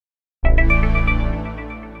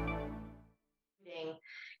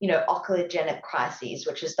oculogyric crises,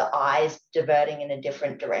 which is the eyes diverting in a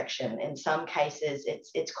different direction. In some cases,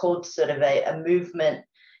 it's called sort of a movement,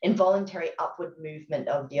 involuntary upward movement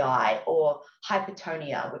of the eye, or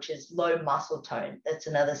hypotonia, which is low muscle tone. That's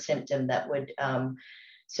another symptom that would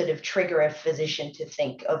sort of trigger a physician to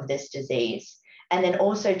think of this disease. And then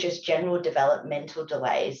also just general developmental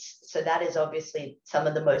delays. So that is obviously some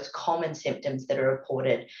of the most common symptoms that are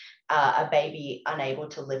reported. A baby unable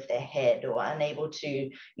to lift their head, or unable to,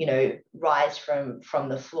 rise from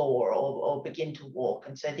the floor, or begin to walk.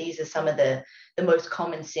 And so these are some of the most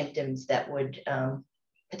common symptoms that would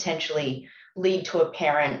potentially lead to a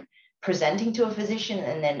parent presenting to a physician,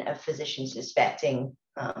 and then a physician suspecting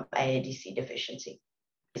AADC deficiency.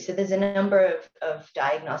 So there's a number of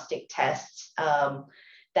diagnostic tests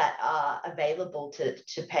that are available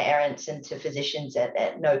to parents and to physicians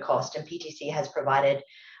at no cost. And PTC has provided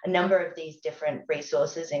a number of these different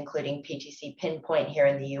resources, including PTC Pinpoint here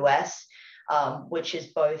in the US, which is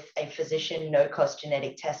both a physician no-cost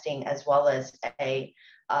genetic testing as well as a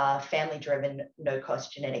family-driven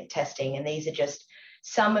no-cost genetic testing. And these are just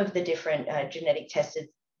some of the different genetic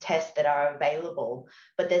tests that are available,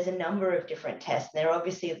 but there's a number of different tests. And they're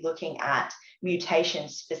obviously looking at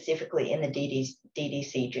mutations specifically in the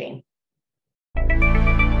DDC gene.